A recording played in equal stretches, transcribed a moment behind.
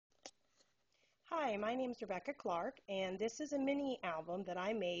Hi, my name is Rebecca Clark, and this is a mini album that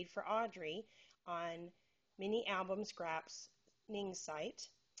I made for Audrey on Mini Album Scraps Ning site.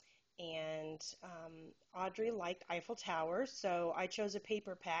 And Audrey liked Eiffel Towers, so I chose a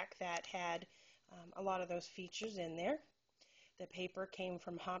paper pack that had a lot of those features in there. The paper came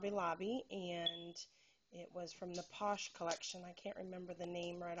from Hobby Lobby, and it was from the Posh collection. I can't remember the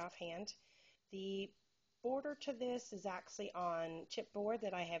name right offhand. The border to this is actually on chipboard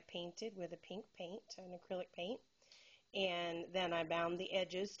that I have painted with a pink paint, an acrylic paint, and then I bound the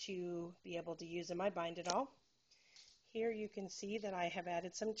edges to be able to use in my bind it all. Here you can see that I have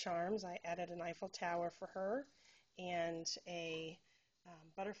added some charms. I added an Eiffel Tower for her and a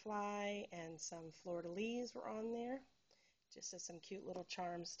butterfly, and some fleur-de-lis were on there, just as some cute little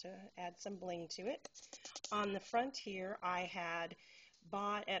charms to add some bling to it. On the front here I had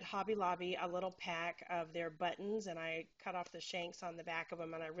bought at Hobby Lobby a little pack of their buttons, and I cut off the shanks on the back of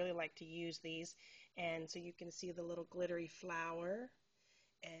them, and I really like to use these. And so you can see the little glittery flower,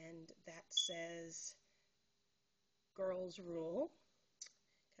 and that says Girls Rule.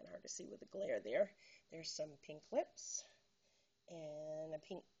 Kind of hard to see with the glare there. There's some pink lips and a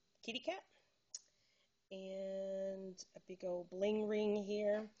pink kitty cat and a big old bling ring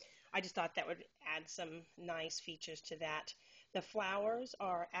here. I just thought that would add some nice features to that. The flowers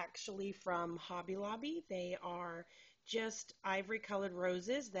are actually from Hobby Lobby. They are just ivory colored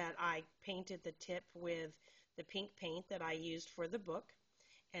roses that I painted the tip with the pink paint that I used for the book.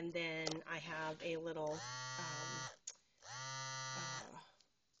 And then I have a little,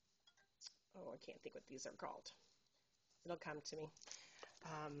 I can't think what these are called. It'll come to me.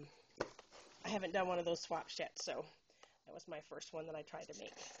 I haven't done one of those swaps yet, so that was my first one that I tried to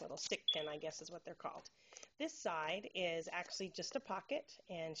make. Little stick pin, I guess is what they're called. This side is actually just a pocket,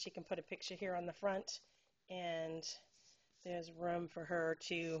 and she can put a picture here on the front, and there's room for her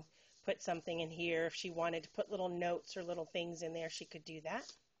to put something in here. If she wanted to put little notes or little things in there, she could do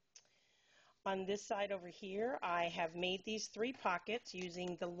that. On this side over here, I have made these 3 pockets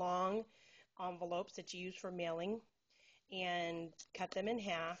using the long envelopes that you use for mailing, and cut them in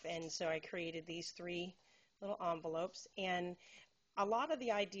half, and so I created these 3 little envelopes. And a lot of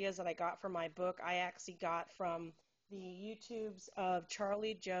the ideas that I got for my book, I actually got from the YouTubes of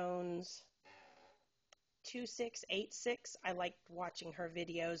Charlie Jones 2686. I liked watching her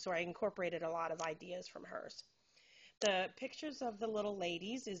videos, so I incorporated a lot of ideas from hers. The pictures of the little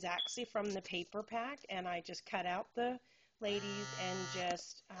ladies is actually from the paper pack, and I just cut out the ladies and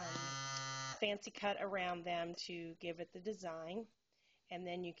just fancy cut around them to give it the design. And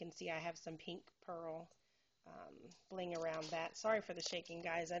then you can see I have some pink pearl bling around that. Sorry for the shaking,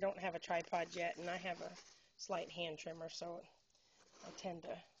 guys. I don't have a tripod yet, and I have a slight hand tremor, so I tend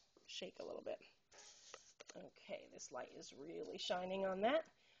to shake a little bit. Okay, this light is really shining on that.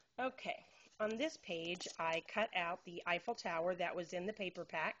 Okay, on this page I cut out the Eiffel Tower that was in the paper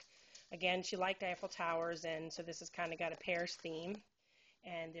pack. Again, she liked Eiffel Towers, and so this has kind of got a Paris theme.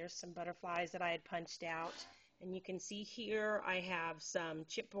 And there's some butterflies that I had punched out. And you can see here I have some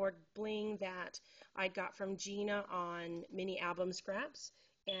chipboard bling that I got from Gina on Mini Album Scraps.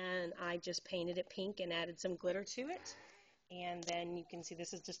 And I just painted it pink and added some glitter to it. And then you can see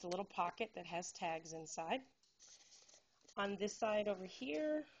this is just a little pocket that has tags inside. On this side over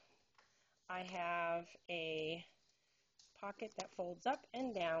here, I have a pocket that folds up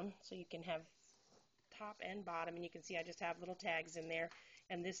and down, so you can have top and bottom, and you can see I just have little tags in there.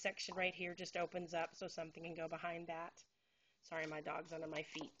 And this section right here just opens up so something can go behind that. Sorry, my dog's under my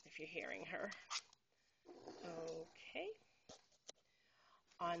feet if you're hearing her. Okay.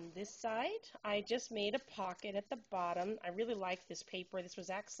 On this side, I just made a pocket at the bottom. I really like this paper. This was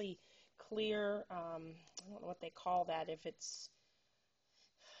actually clear, I don't know what they call that. If it's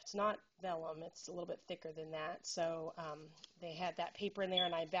not vellum, it's a little bit thicker than that. So they had that paper in there,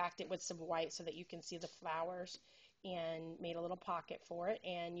 and I backed it with some white so that you can see the flowers, and made a little pocket for it.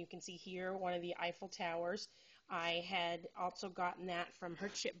 And you can see here one of the Eiffel Towers. I had also gotten that from her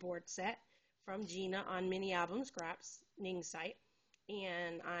chipboard set from Gina on Mini Album Scraps Ning site,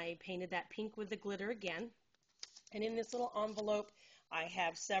 and I painted that pink with the glitter again. And in this little envelope I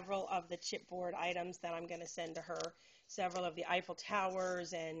have several of the chipboard items that I'm going to send to her, several of the Eiffel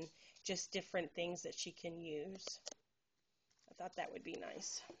Towers and just different things that she can use. I thought that would be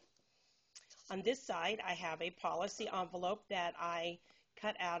nice. On this side, I have a policy envelope that I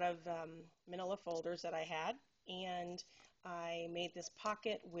cut out of manila folders that I had, and I made this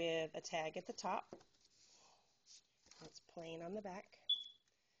pocket with a tag at the top. It's plain on the back,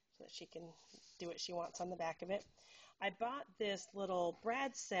 so that she can do what she wants on the back of it. I bought this little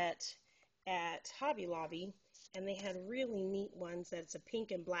brad set at Hobby Lobby, and they had really neat ones. That's a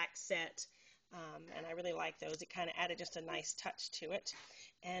pink and black set And I really like those. It kind of added just a nice touch to it.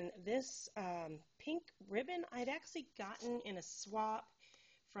 And this pink ribbon I'd actually gotten in a swap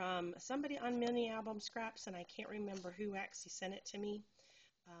from somebody on Mini Album Scraps, and I can't remember who actually sent it to me.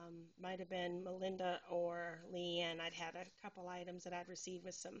 Might have been Melinda or Leanne. I'd had a couple items that I'd received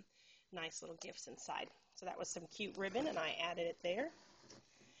with some nice little gifts inside. So that was some cute ribbon, and I added it there.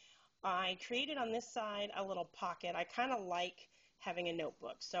 I created on this side a little pocket. I kind of like having a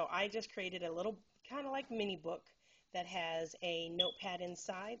notebook, so I just created a little kind of like mini book that has a notepad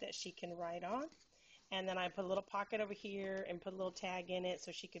inside that she can write on. And then I put a little pocket over here and put a little tag in it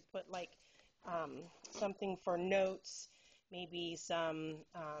so she could put like something for notes, maybe some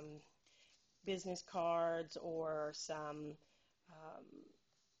business cards or some,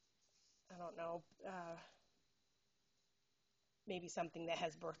 I don't know, maybe something that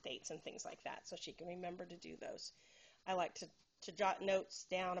has birth dates and things like that so she can remember to do those. I like to jot notes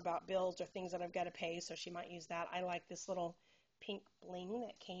down about bills or things that I've got to pay, so she might use that. I like this little pink bling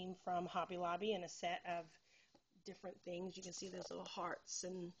that came from Hobby Lobby in a set of different things. You can see those little hearts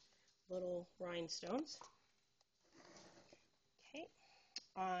and little rhinestones. Okay,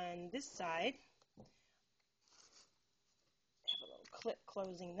 on this side, I have a little clip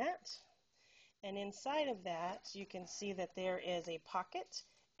closing that. And inside of that, you can see that there is a pocket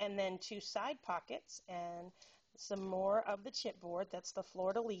and then two side pockets and some more of the chipboard. That's the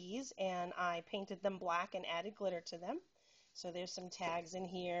fleur-de-lis, and I painted them black and added glitter to them. So there's some tags in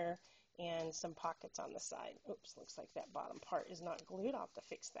here and some pockets on the side. Oops, looks like that bottom part is not glued. I'll have to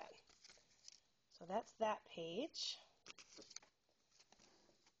fix that. So that's that page.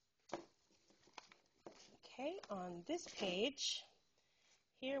 Okay, on this page,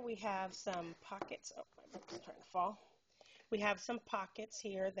 here we have some pockets. Oh, my book is starting to fall. We have some pockets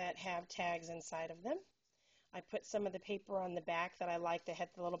here that have tags inside of them. I put some of the paper on the back that I like that had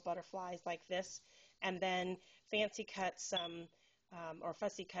the little butterflies like this, and then fancy cut some or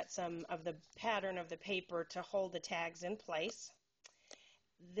fussy cut some of the pattern of the paper to hold the tags in place.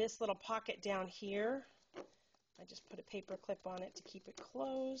 This little pocket down here, I just put a paper clip on it to keep it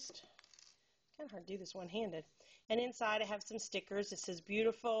closed. Kind of hard to do this one-handed. And inside I have some stickers. It says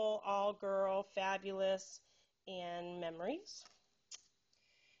beautiful, all girl, fabulous, and memories.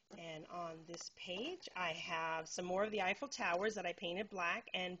 And on this page I have some more of the Eiffel Towers that I painted black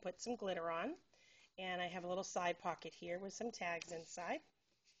and put some glitter on. And I have a little side pocket here with some tags inside.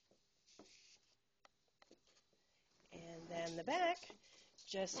 And then the back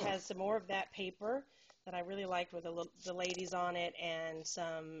just has some more of that paper that I really liked with the ladies on it and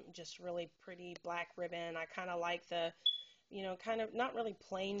some just really pretty black ribbon. I kind of like the, kind of not really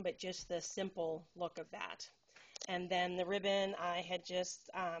plain, but just the simple look of that. And then the ribbon, I had just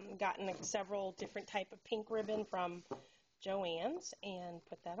gotten several different type of pink ribbon from Joann's and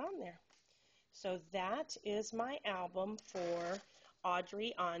put that on there. So that is my album for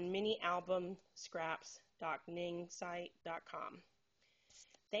Audrey on minialbumscraps.ningsite.com.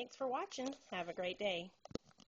 Thanks for watching. Have a great day.